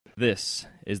This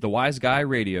is the Wise Guy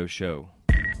Radio Show,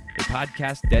 a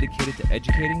podcast dedicated to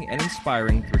educating and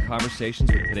inspiring through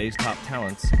conversations with today's top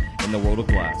talents in the world of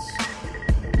glass.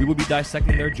 We will be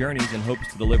dissecting their journeys in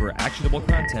hopes to deliver actionable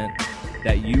content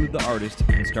that you, the artist,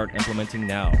 can start implementing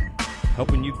now,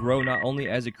 helping you grow not only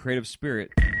as a creative spirit,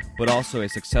 but also a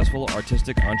successful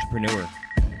artistic entrepreneur.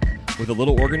 With a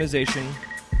little organization,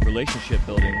 relationship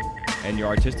building, and your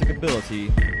artistic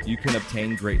ability, you can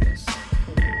obtain greatness.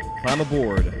 Climb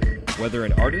aboard, whether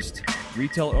an artist,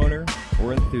 retail owner,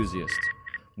 or enthusiast.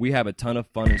 We have a ton of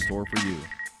fun in store for you.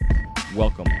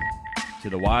 Welcome to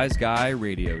the Wise Guy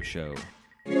Radio Show.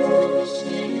 You're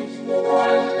listening to the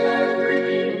Wise Guy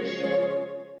Radio Show.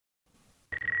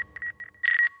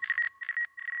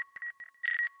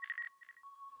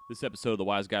 This episode of the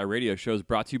Wise Guy Radio Show is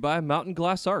brought to you by Mountain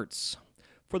Glass Arts.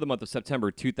 For the month of September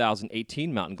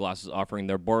 2018, Mountain Glass is offering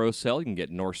their Boro sale. You can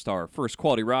get North Star first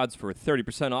quality rods for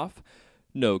 30% off.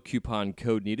 No coupon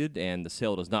code needed, and the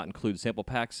sale does not include sample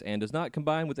packs and does not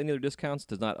combine with any other discounts,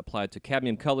 does not apply to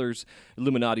cadmium colors,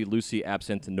 Illuminati, Lucy,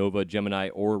 Absinthe, Nova, Gemini,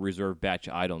 or reserve batch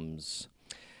items.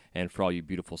 And for all you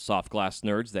beautiful soft glass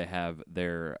nerds, they have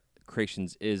their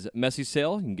Creations is Messy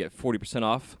sale. You can get 40%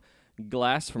 off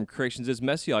glass from Creations is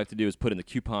Messy. All you have to do is put in the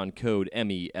coupon code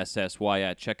MESSY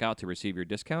at checkout to receive your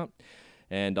discount.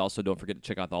 And also don't forget to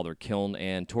check out all their kiln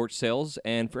and torch sales.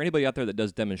 And for anybody out there that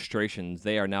does demonstrations,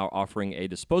 they are now offering a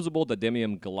disposable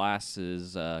Didemium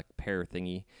glasses pair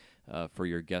thingy for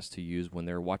your guests to use when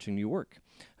they're watching you work.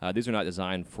 These are not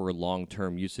designed for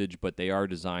long-term usage, but they are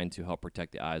designed to help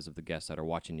protect the eyes of the guests that are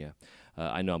watching you.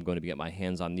 I know I'm going to get my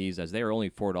hands on these as they are only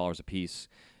 $4 a piece.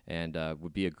 And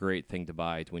would be a great thing to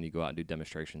buy when you go out and do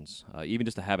demonstrations. Even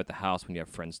just to have at the house when you have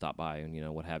friends stop by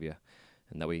and, what have you.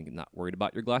 And that way you're not worried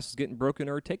about your glasses getting broken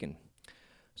or taken.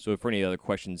 So for any other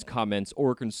questions, comments,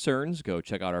 or concerns, go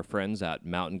check out our friends at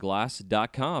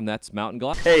mountainglass.com. That's Mountain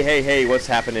Glass. Hey, what's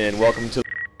happening? Welcome to...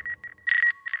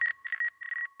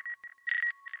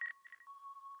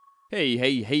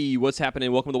 Hey, what's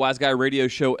happening? Welcome to the Wise Guy Radio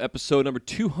Show, episode number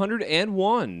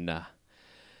 201.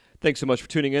 Thanks so much for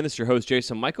tuning in. This is your host,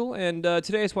 Jason Michael, and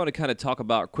today I just want to kind of talk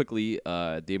about quickly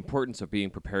the importance of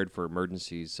being prepared for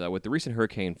emergencies. With the recent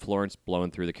Hurricane Florence blowing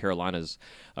through the Carolinas,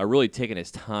 really taking its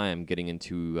time getting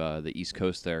into the East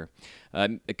Coast there,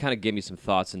 it kind of gave me some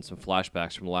thoughts and some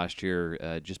flashbacks from last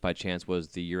year. Just by chance was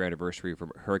the year anniversary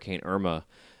from Hurricane Irma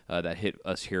that hit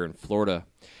us here in Florida.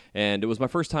 And it was my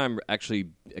first time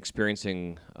actually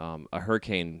experiencing a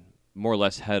hurricane more or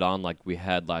less head-on like we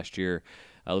had last year.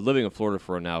 Living in Florida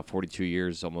for now 42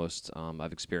 years almost,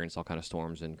 I've experienced all kind of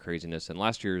storms and craziness. And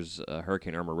last year's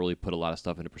Hurricane Irma really put a lot of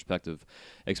stuff into perspective,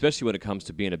 especially when it comes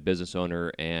to being a business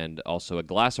owner and also a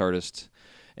glass artist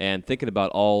and thinking about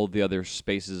all the other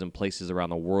spaces and places around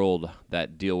the world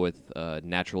that deal with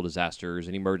natural disasters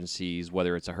and emergencies,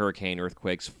 whether it's a hurricane,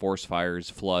 earthquakes, forest fires,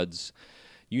 floods,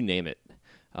 you name it.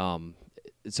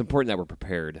 It's important that we're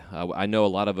prepared. I know a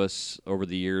lot of us over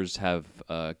the years have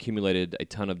accumulated a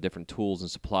ton of different tools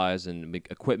and supplies and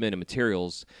equipment and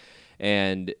materials,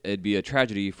 and it'd be a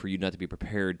tragedy for you not to be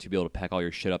prepared to be able to pack all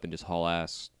your shit up and just haul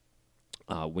ass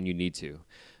when you need to,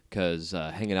 because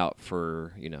hanging out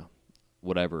for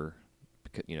whatever,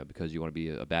 because you want to be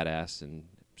a badass and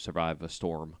survive a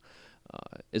storm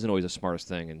isn't always the smartest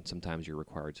thing, and sometimes you're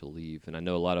required to leave. And I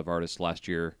know a lot of artists last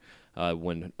year,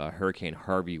 when Hurricane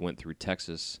Harvey went through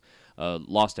Texas,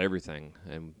 lost everything.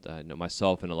 And I know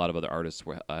myself and a lot of other artists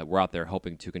were out there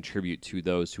helping to contribute to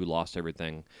those who lost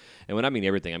everything. And when I mean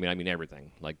everything, I mean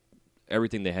everything. Like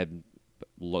everything they had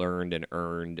learned and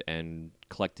earned and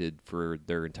collected for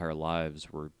their entire lives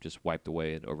were just wiped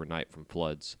away overnight from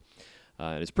floods.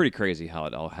 And it's pretty crazy how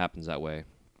it all happens that way.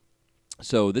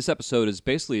 So this episode is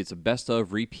basically, it's a best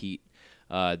of repeat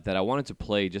that I wanted to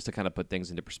play just to kind of put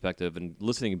things into perspective. And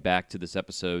listening back to this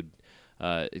episode,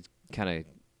 it kind of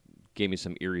gave me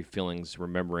some eerie feelings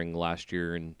remembering last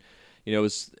year. And, it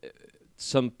was,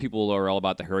 some people are all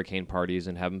about the hurricane parties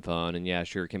and having fun. And yeah,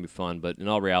 sure, it can be fun. But in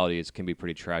all reality, it can be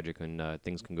pretty tragic and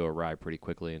things can go awry pretty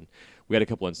quickly. And we had a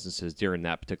couple instances during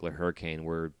that particular hurricane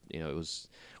where, it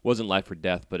wasn't life or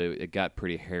death, but it got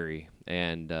pretty hairy.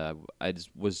 And I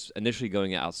just was initially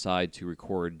going outside to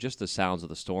record just the sounds of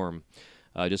the storm,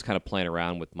 just kind of playing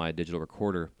around with my digital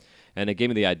recorder. And it gave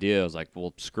me the idea. I was like,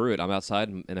 well, screw it. I'm outside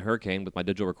in a hurricane with my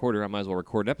digital recorder. I might as well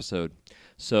record an episode.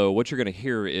 So what you're going to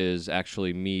hear is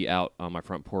actually me out on my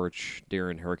front porch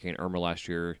during Hurricane Irma last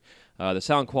year. The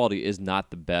sound quality is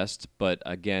not the best, but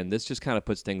again, this just kind of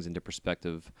puts things into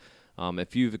perspective.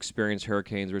 If you've experienced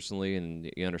hurricanes recently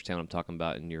and you understand what I'm talking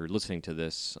about and you're listening to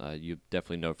this, you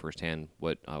definitely know firsthand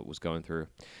what I was going through.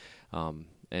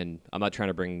 And I'm not trying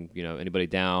to bring, anybody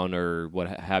down or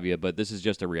what have you, but this is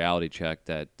just a reality check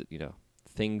that,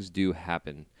 things do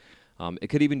happen. It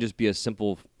could even just be a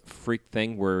simple freak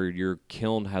thing where your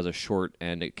kiln has a short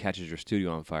and it catches your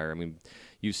studio on fire. I mean,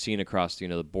 you've seen across,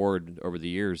 the board over the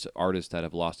years, artists that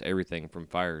have lost everything from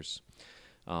fires.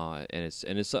 And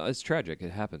it's tragic.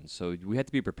 It happens. So we have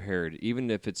to be prepared, even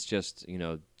if it's just,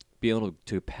 be able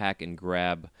to pack and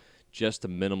grab just the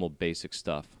minimal basic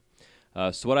stuff.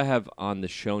 So what I have on the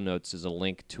show notes is a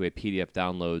link to a PDF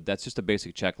download. That's just a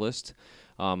basic checklist,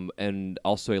 and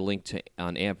also a link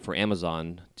for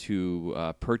Amazon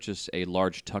to purchase a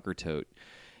large Tucker tote.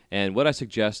 And what I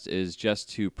suggest is just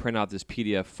to print out this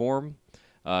PDF form,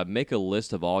 make a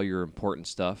list of all your important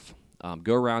stuff,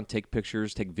 go around, take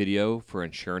pictures, take video for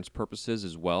insurance purposes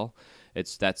as well.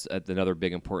 That's another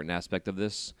big important aspect of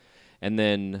this. And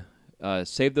then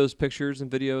save those pictures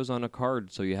and videos on a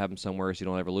card so you have them somewhere so you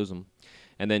don't ever lose them.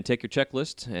 And then take your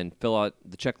checklist and fill out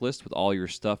the checklist with all your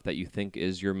stuff that you think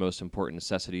is your most important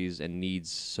necessities and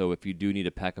needs. So if you do need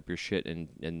to pack up your shit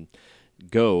and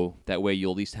go, that way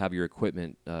you'll at least have your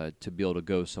equipment to be able to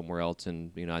go somewhere else.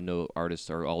 And I know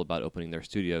artists are all about opening their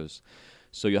studios,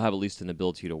 so you'll have at least an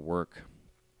ability to work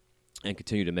and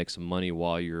continue to make some money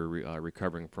while you're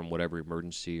recovering from whatever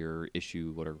emergency or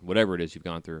issue, whatever it is you've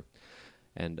gone through.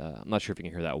 And I'm not sure if you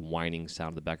can hear that whining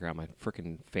sound in the background. My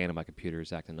freaking fan of my computer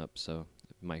is acting up, so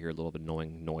you might hear a little bit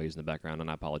annoying noise in the background, and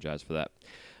I apologize for that.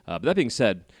 But that being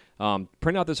said,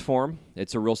 print out this form.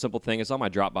 It's a real simple thing. It's on my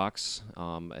Dropbox.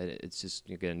 It's just,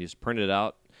 again, you just print it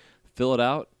out, fill it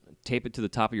out, tape it to the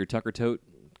top of your Tucker tote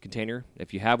container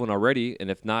if you have one already,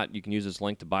 and if not, you can use this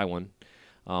link to buy one.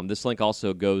 This link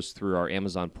also goes through our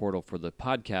Amazon portal for the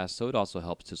podcast, so it also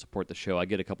helps to support the show. I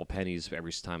get a couple pennies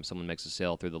every time someone makes a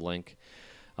sale through the link.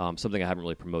 Something I haven't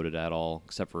really promoted at all,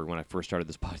 except for when I first started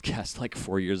this podcast like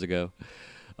 4 years ago.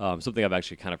 Something I've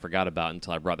actually kind of forgot about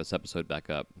until I brought this episode back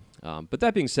up. But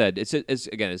that being said, it's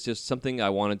just something I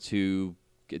wanted to.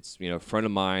 It's a friend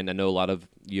of mine. I know a lot of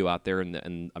you out there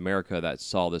in America that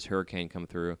saw this hurricane come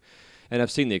through. And I've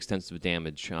seen the extensive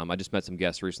damage. I just met some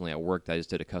guests recently at work that I just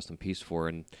did a custom piece for,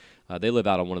 and they live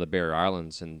out on one of the barrier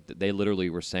islands, and they literally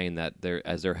were saying that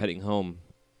as they're heading home,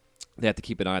 they have to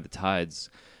keep an eye on the tides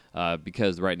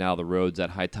because right now the roads at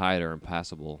high tide are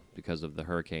impassable because of the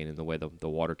hurricane and the way the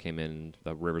water came in, and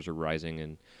the rivers are rising,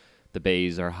 and the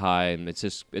bays are high, and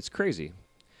it's crazy.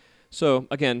 So,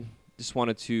 again, just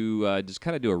wanted to just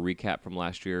kind of do a recap from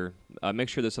last year. Make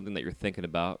sure there's something that you're thinking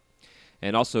about.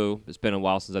 And also, it's been a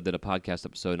while since I did a podcast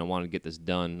episode, and I wanted to get this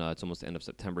done. It's almost the end of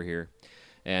September here.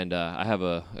 And I have,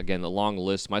 a long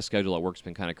list. My schedule at work's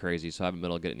been kind of crazy, so I haven't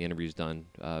been able to get any interviews done.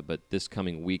 But this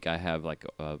coming week, I have like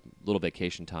a little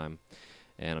vacation time,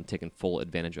 and I'm taking full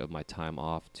advantage of my time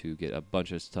off to get a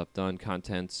bunch of stuff done,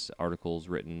 contents, articles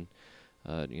written,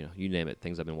 you name it,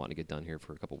 things I've been wanting to get done here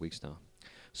for a couple weeks now.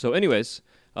 So anyways,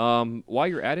 while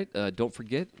you're at it, don't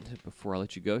forget, before I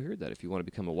let you go here, that if you want to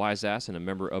become a wise ass and a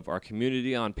member of our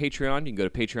community on Patreon, you can go to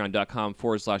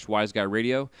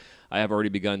patreon.com/wiseguyradio. I have already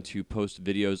begun to post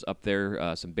videos up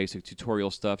there, some basic tutorial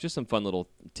stuff, just some fun little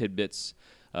tidbits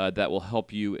that will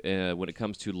help you when it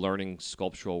comes to learning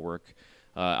sculptural work.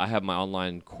 I have my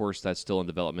online course that's still in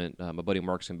development. My buddy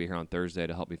Mark's going to be here on Thursday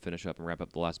to help me finish up and wrap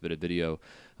up the last bit of video.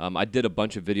 I did a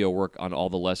bunch of video work on all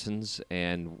the lessons,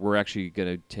 and we're actually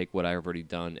going to take what I've already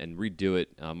done and redo it.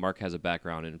 Mark has a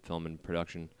background in film and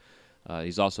production.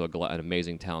 He's also an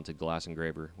amazing, talented glass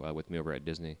engraver with me over at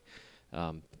Disney.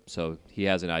 So he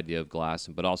has an idea of glass,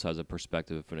 but also has a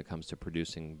perspective when it comes to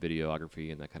producing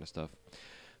videography and that kind of stuff.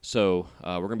 So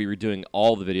we're going to be redoing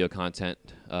all the video content.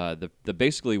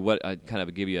 Basically what I kind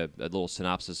of give you a little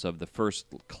synopsis of the first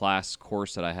class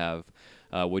course that I have,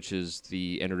 which is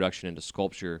the Introduction into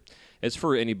Sculpture. It's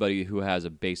for anybody who has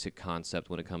a basic concept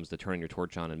when it comes to turning your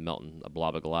torch on and melting a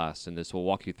blob of glass. And this will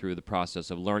walk you through the process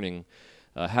of learning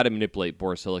how to manipulate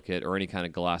borosilicate or any kind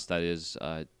of glass that is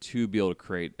to be able to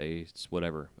create a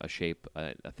shape,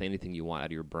 anything you want out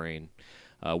of your brain.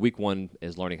 Week 1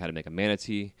 is learning how to make a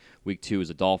manatee. Week 2 is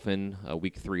a dolphin.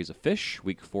 Week 3 is a fish.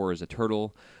 Week 4 is a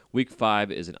turtle. Week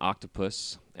 5 is an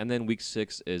octopus. And then week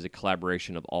 6 is a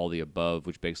collaboration of all the above,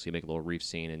 which basically make a little reef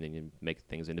scene, and then you make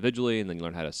things individually, and then you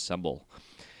learn how to assemble.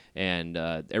 And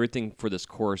everything for this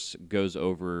course goes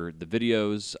over the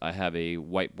videos. I have a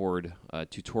whiteboard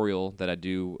tutorial that I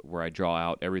do where I draw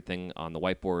out everything on the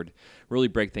whiteboard, really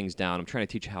break things down. I'm trying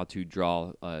to teach how to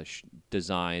draw,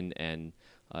 design, and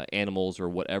animals or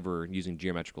whatever using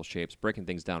geometrical shapes, breaking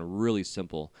things down really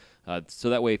simple. So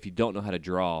that way, if you don't know how to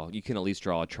draw, you can at least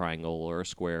draw a triangle or a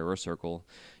square or a circle.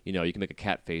 You know, you can make a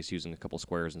cat face using a couple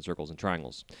squares and circles and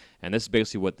triangles. And this is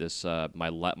basically what this my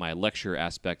lecture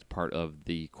aspect part of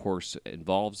the course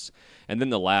involves. And then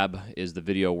the lab is the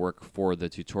video work for the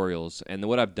tutorials. And then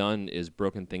what I've done is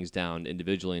broken things down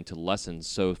individually into lessons.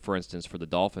 So, for instance, for the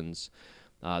dolphins,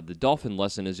 the dolphin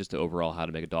lesson is just overall how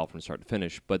to make a dolphin from start to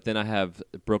finish, but then I have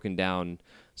broken down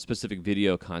specific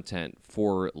video content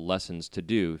for lessons to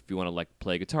do. If you want to like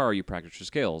play guitar, you practice your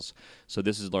scales. So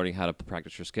this is learning how to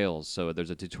practice your scales. So there's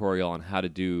a tutorial on how to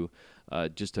do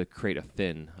just to create a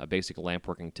fin, a basic lamp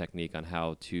working technique on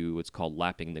how to, it's called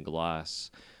lapping the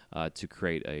glass to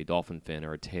create a dolphin fin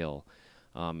or a tail.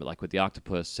 Like with the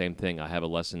octopus, same thing. I have a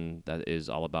lesson that is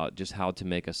all about just how to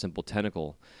make a simple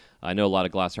tentacle. I know a lot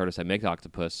of glass artists that make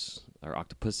octopus, or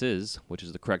octopuses, which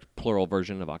is the correct plural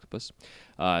version of octopus,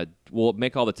 will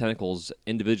make all the tentacles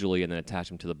individually and then attach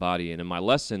them to the body. And in my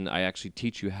lesson, I actually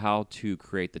teach you how to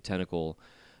create the tentacle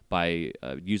by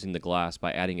using the glass,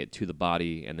 by adding it to the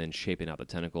body and then shaping out the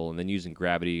tentacle, and then using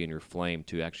gravity and your flame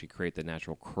to actually create the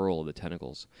natural curl of the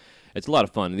tentacles. It's a lot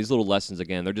of fun. And these little lessons,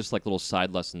 again, they're just like little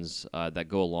side lessons that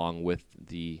go along with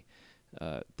the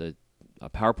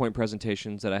PowerPoint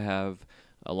presentations that I have,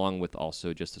 along with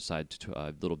also just aside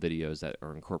little videos that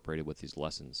are incorporated with these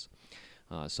lessons.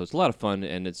 So it's a lot of fun,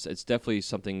 and it's definitely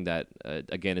something that,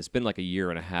 again, it's been like a year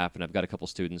and a half, and I've got a couple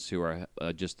students who are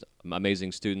just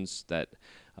amazing students that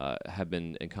have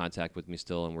been in contact with me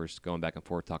still, and we're just going back and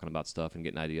forth talking about stuff and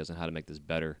getting ideas on how to make this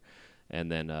better.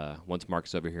 And then once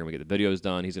Mark's over here and we get the videos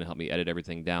done, he's going to help me edit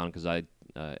everything down because I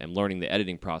am learning the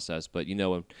editing process. But you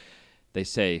know, they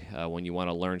say when you want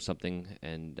to learn something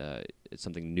and it's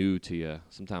something new to you,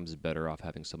 sometimes it's better off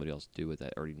having somebody else do it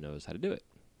that already knows how to do it,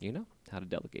 you know, how to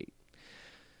delegate.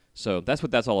 So that's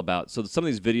what that's all about. So some of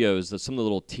these videos, some of the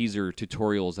little teaser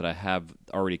tutorials that I have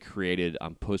already created,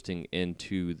 I'm posting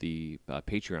into the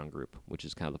Patreon group, which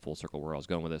is kind of the full circle where I was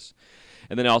going with this.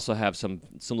 And then I also have some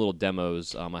little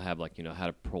demos. I have like, you know, how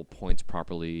to pull points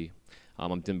properly. I'm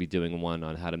going to be doing one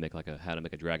on how to make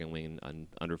a dragon wing in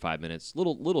under 5 minutes.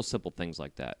 Little simple things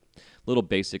like that. Little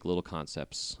basic little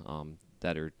concepts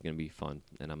that are going to be fun,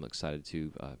 and I'm excited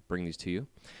to bring these to you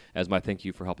as my thank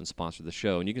you for helping sponsor the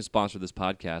show. And you can sponsor this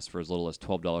podcast for as little as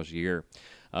 $12 a year.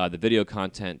 The video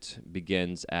content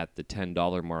begins at the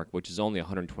 $10 mark, which is only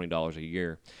 $120 a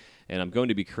year. And I'm going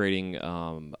to be creating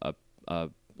a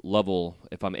level,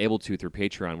 if I'm able to, through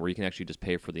Patreon, where you can actually just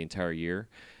pay for the entire year,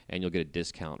 and you'll get a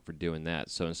discount for doing that.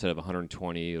 So instead of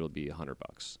 $120, it'll be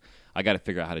 $100. I got to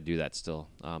figure out how to do that still,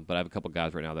 but I have a couple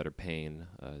guys right now that are paying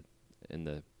in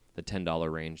the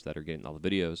 $10 range that are getting all the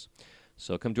videos.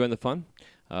 So come join the fun.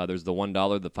 There's the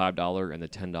 $1, the $5, and the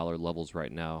 $10 levels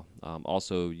right now.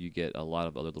 Also, you get a lot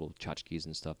of other little tchotchkes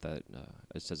and stuff that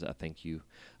it says a thank you,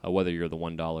 whether you're the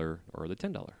 $1 or the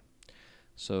 $10.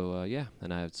 So yeah,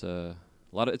 and it's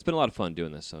it's been a lot of fun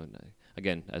doing this. So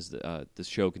again, as this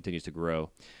show continues to grow,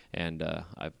 and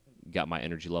I've got my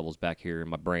energy levels back here, and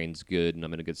my brain's good, and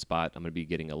I'm in a good spot, I'm going to be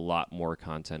getting a lot more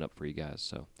content up for you guys.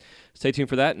 So stay tuned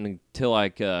for that. And until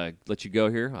I let you go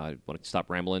here, I want to stop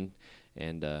rambling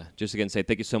and just again say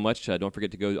thank you so much. Don't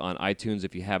forget to go on iTunes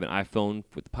if you have an iPhone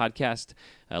with the podcast.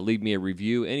 Leave me a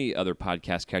review. Any other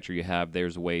podcast catcher you have,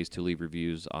 there's ways to leave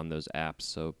reviews on those apps.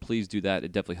 So please do that.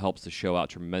 It definitely helps the show out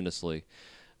tremendously.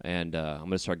 And I'm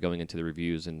going to start going into the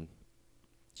reviews and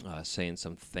saying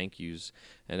some thank yous.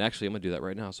 And actually, I'm going to do that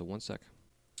right now, so one sec.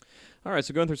 All right,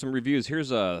 so going through some reviews. Here's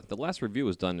the last review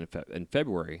was done in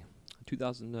February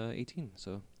 2018.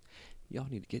 So y'all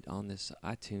need to get on this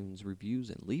iTunes reviews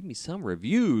and leave me some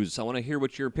reviews. I want to hear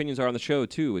what your opinions are on the show,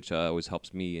 too, which always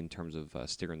helps me in terms of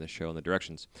steering the show in the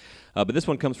directions. But this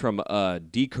one comes from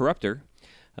D. Corruptor.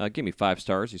 Give me 5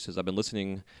 stars. He says, I've been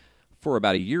listening for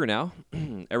about a year now.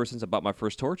 Ever since I bought my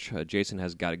first torch, Jason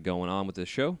has got it going on with this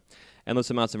show. Endless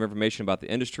amounts of information about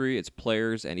the industry, its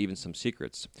players, and even some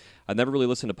secrets. I've never really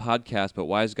listened to podcasts, but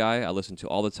Wise Guy I listen to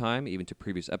all the time, even to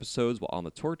previous episodes while on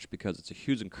the torch, because it's a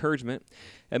huge encouragement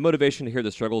and motivation to hear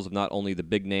the struggles of not only the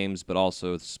big names, but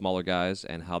also the smaller guys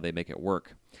and how they make it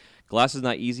work. Glass is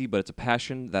not easy, but it's a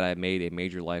passion that I made a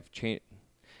major life change.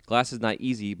 Glass is not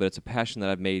easy, but it's a passion that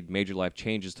I've made major life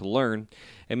changes to learn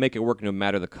and make it work no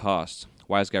matter the cost.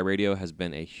 Wise Guy Radio has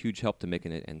been a huge help to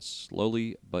making it, and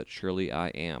slowly but surely I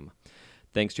am.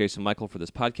 Thanks, Jason Michael, for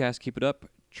this podcast. Keep it up.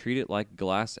 Treat it like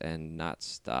glass and not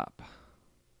stop.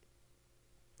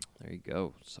 There you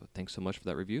go. So thanks so much for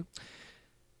that review.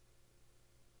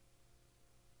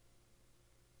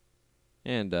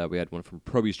 And we had one from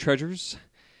Proby's Treasures.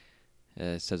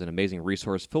 It says an amazing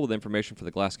resource filled with information for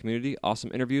the glass community,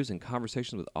 awesome interviews, and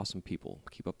conversations with awesome people.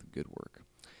 Keep up the good work.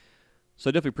 So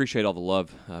I definitely appreciate all the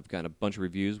love. I've gotten a bunch of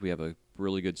reviews. We have a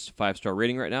really good 5-star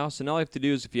rating right now. So now all you have to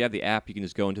do is if you have the app, you can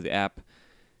just go into the app,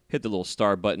 hit the little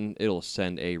star button. It'll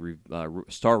send a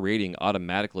star rating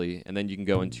automatically, and then you can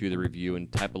go into the review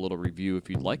and type a little review if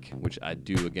you'd like, which I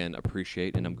do, again,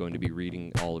 appreciate, and I'm going to be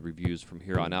reading all the reviews from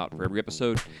here on out for every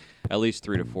episode, at least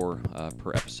 3 to 4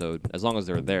 per episode, as long as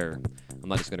they're there. I'm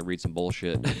not just going to read some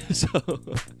bullshit. So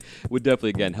it would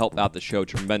definitely, again, help out the show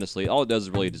tremendously. All it does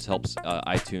is really just helps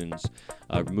iTunes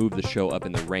move the show up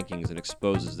in the rankings and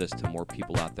exposes this to more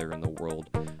people out there in the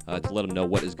world to let them know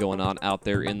what is going on out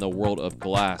there in the world of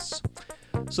glass.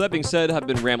 So that being said, I've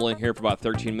been rambling here for about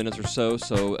 13 minutes or so.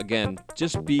 So again,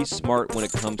 just be smart when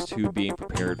it comes to being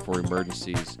prepared for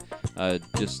emergencies. I'm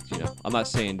not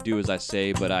saying do as I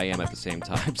say, but I am at the same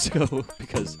time. So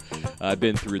because I've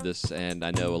been through this, and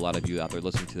I know a lot of you out there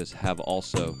listening to this have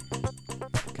also.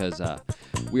 Because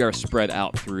we are spread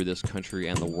out through this country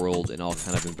and the world in all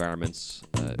kind of environments.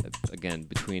 Again,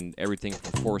 between everything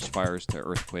from forest fires to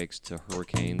earthquakes to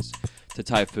hurricanes to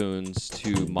typhoons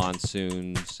to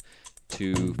monsoons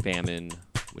to famine,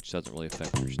 which doesn't really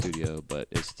affect your studio, but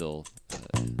is still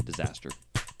a disaster.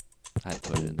 I had to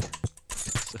put it in there.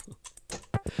 So,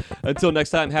 until next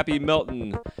time, happy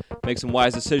melting. Make some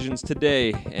wise decisions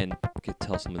today, and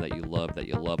tell someone that you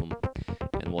love them.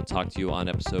 And we'll talk to you on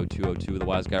episode 202 of the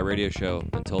Wise Guy Radio Show.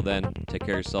 Until then, take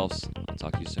care of yourselves. I'll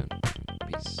talk to you soon.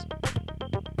 Peace.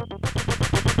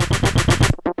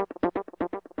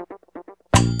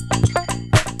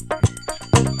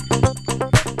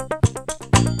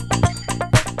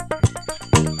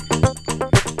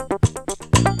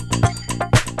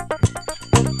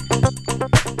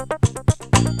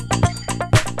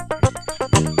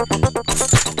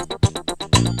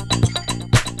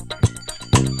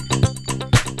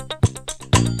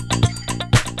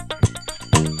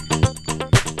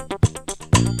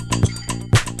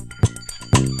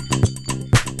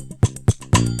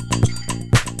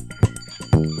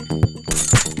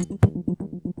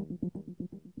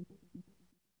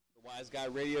 Guy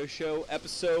Radio Show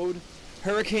episode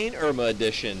Hurricane Irma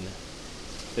edition.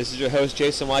 This is your host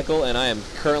Jason Michael, and I am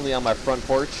currently on my front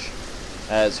porch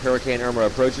as Hurricane Irma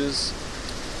approaches,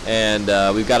 and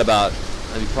we've got about,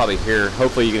 you can probably hear,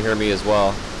 hopefully you can hear me as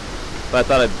well, but I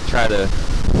thought I'd try to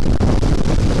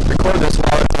record this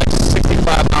while there's like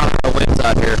 65 mile an hour winds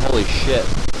out here. Holy shit.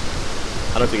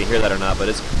 I don't know if you can hear that or not, but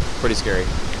it's pretty scary.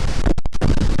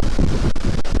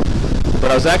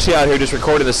 But I was actually out here just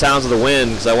recording the sounds of the wind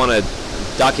because I want to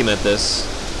document this.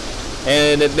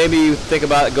 And it made me think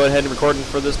about going ahead and recording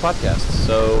for this podcast.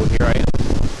 So here I am.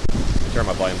 Turn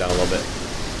my volume down a little bit.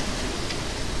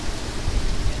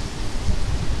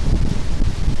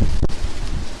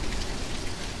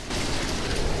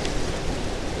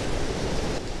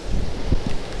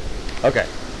 Okay.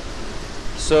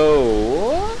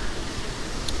 So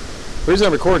the reason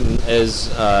I'm recording is,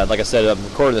 like I said, I'm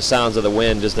recording the sounds of the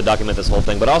wind just to document this whole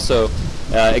thing. But also,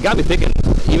 it got me thinking,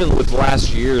 even with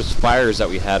last year's fires that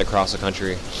we had across the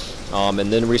country, and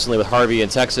then recently with Harvey in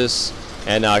Texas,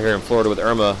 and now here in Florida with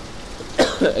Irma,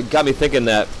 it got me thinking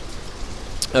that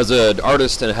as an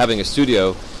artist and having a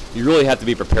studio, you really have to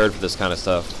be prepared for this kind of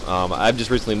stuff. I've just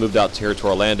recently moved out here to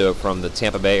Orlando from the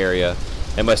Tampa Bay area,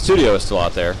 and my studio is still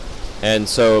out there. And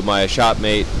so my shop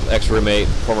mate, ex-roommate,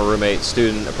 former roommate,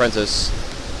 student, apprentice,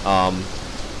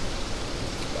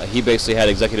 he basically had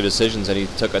executive decisions, and he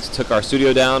took our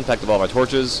studio down, packed up all of our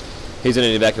torches. He's in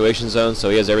an evacuation zone, so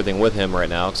he has everything with him right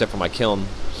now, except for my kiln,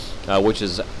 which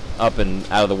is up and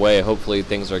out of the way. Hopefully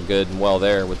things are good and well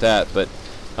there with that. But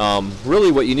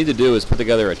really what you need to do is put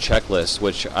together a checklist,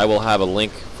 which I will have a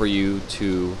link for you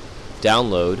to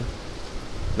download,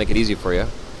 make it easy for you.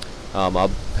 I'll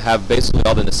have basically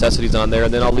all the necessities on there,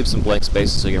 and then I'll leave some blank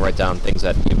spaces so you can write down things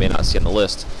that you may not see on the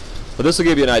list. But this will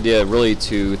give you an idea really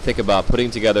to think about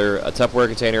putting together a Tupperware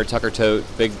container, tucker tote,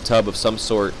 big tub of some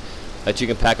sort that you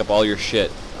can pack up all your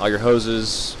shit, all your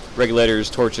hoses, regulators,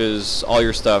 torches, all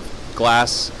your stuff,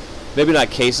 glass, maybe not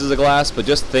cases of glass, but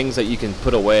just things that you can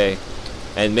put away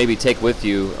and maybe take with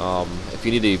you if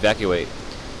you need to evacuate.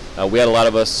 We had a lot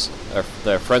of us,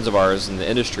 they're friends of ours in the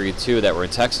industry too, that were in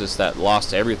Texas that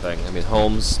lost everything. I mean,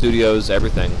 homes, studios,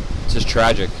 everything. It's just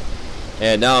tragic.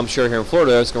 And now I'm sure here in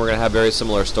Florida, we're going to have very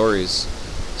similar stories.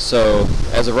 So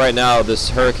as of right now, this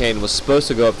hurricane was supposed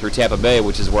to go up through Tampa Bay,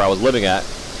 which is where I was living at.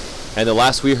 And the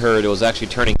last we heard, it was actually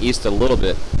turning east a little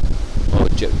bit. Oh,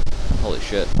 holy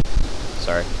shit.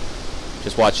 Sorry.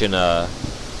 Just watching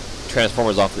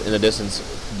Transformers off in the distance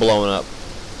blowing up.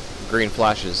 Green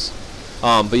flashes.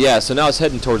 But yeah, so now it's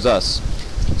heading towards us.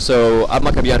 So I'm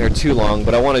not going to be on here too long,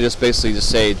 but I want to just basically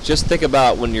just think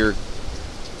about when you're...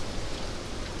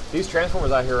 These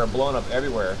transformers out here are blowing up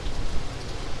everywhere.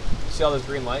 See all this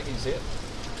green light? Can you see it?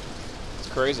 It's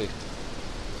crazy.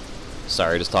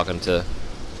 Sorry, just talking to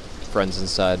friends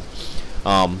inside.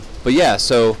 But yeah,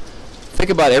 so think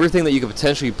about everything that you could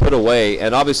potentially put away,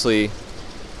 and obviously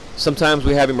sometimes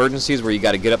we have emergencies where you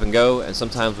got to get up and go, and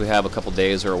sometimes we have a couple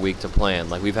days or a week to plan.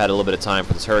 Like we've had a little bit of time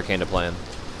for this hurricane to plan.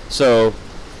 So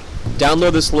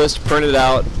download this list, print it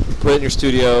out, put it in your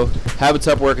studio, have a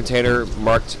Tupperware container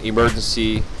marked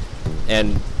emergency,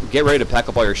 and get ready to pack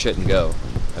up all your shit and go.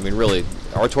 I mean, really,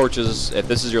 our torches, if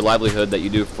this is your livelihood that you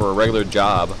do for a regular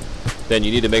job, then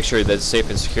you need to make sure that it's safe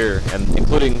and secure, and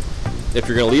including if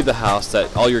you're going to leave the house,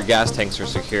 that all your gas tanks are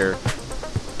secure,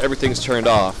 everything's turned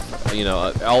off, you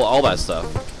know, all that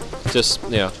stuff. Just,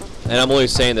 you know, and I'm only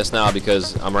saying this now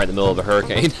because I'm right in the middle of a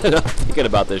hurricane and I'm thinking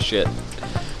about this shit.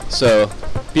 So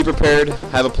be prepared,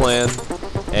 have a plan,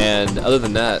 and other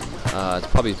than that, it's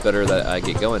probably better that I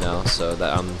get going now so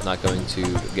that I'm not going to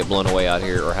get blown away out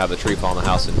here or have a tree fall in the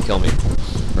house and kill me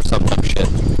or some dumb shit.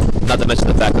 Not to mention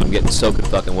the fact that I'm getting soaking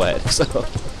fucking wet. So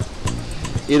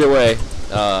either way,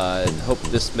 hope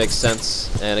this makes sense.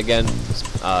 And again,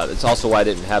 it's also why I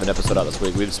didn't have an episode out this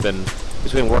week. We've just been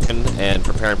between working and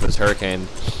preparing for this hurricane.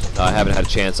 I haven't had a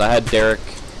chance. I had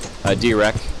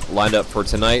D-Rec lined up for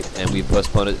tonight, and we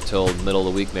postponed it until the middle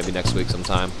of the week, maybe next week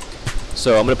sometime.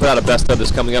 So I'm going to put out a best of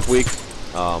this coming up week,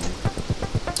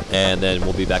 and then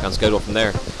we'll be back on schedule from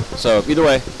there. So either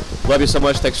way, love you so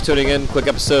much. Thanks for tuning in. Quick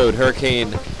episode,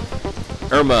 Hurricane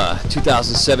Irma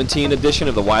 2017 edition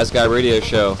of the Wise Guy Radio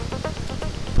Show.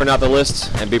 Print out the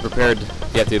list and be prepared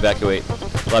if you have to evacuate.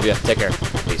 Love you. Take care.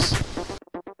 Peace.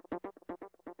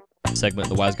 Segment of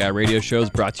the Wise Guy Radio Show is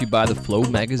brought to you by the Flow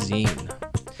magazine.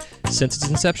 Since its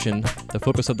inception, the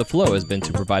focus of the Flow has been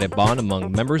to provide a bond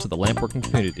among members of the lampworking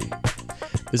community.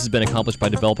 This has been accomplished by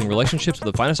developing relationships with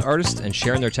the finest artists and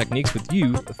sharing their techniques with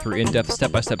you through in-depth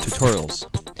step-by-step tutorials.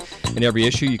 In every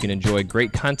issue, you can enjoy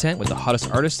great content with the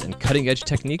hottest artists and cutting-edge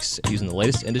techniques using the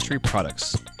latest industry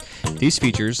products. These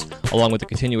features, along with the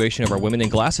continuation of our Women in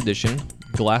Glass edition,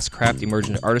 Glasscraft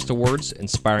Emerging Artist Awards,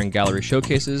 inspiring gallery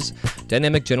showcases,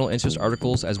 dynamic general interest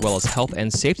articles, as well as health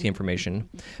and safety information,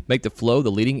 make The Flow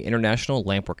the leading international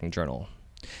lampworking journal.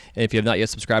 And if you have not yet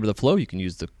subscribed to The Flow, you can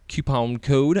use the coupon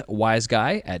code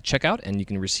WISEGUY at checkout, and you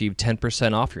can receive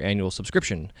 10% off your annual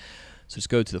subscription. So just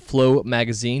go to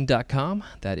theflowmagazine.com.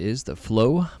 That is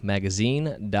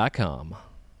theflowmagazine.com.